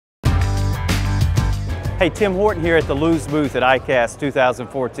Hey, Tim Horton here at the Lew's booth at ICAST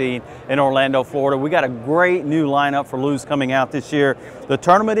 2014 in Orlando, Florida. We got a great new lineup for Lew's coming out this year. The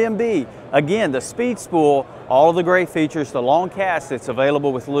Tournament MB, again, the Speed Spool, all of the great features, the long cast that's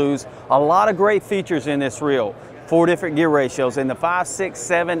available with Lew's. A lot of great features in this reel. 4 different gear ratios in the 5, 6,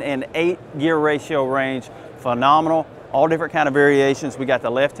 7, and 8 gear ratio range. Phenomenal. All different kind of variations. We got the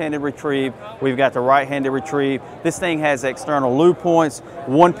left-handed retrieve, we've got the right-handed retrieve. This thing has external lure points,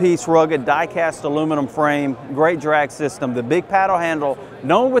 one-piece rugged die-cast aluminum frame, great drag system, the big paddle handle.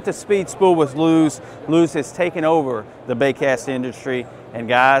 Known with the Speed Spool with Lew's, Lew's has taken over the baitcast industry. And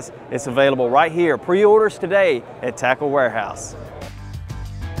guys, it's available right here. Pre-orders today at Tackle Warehouse.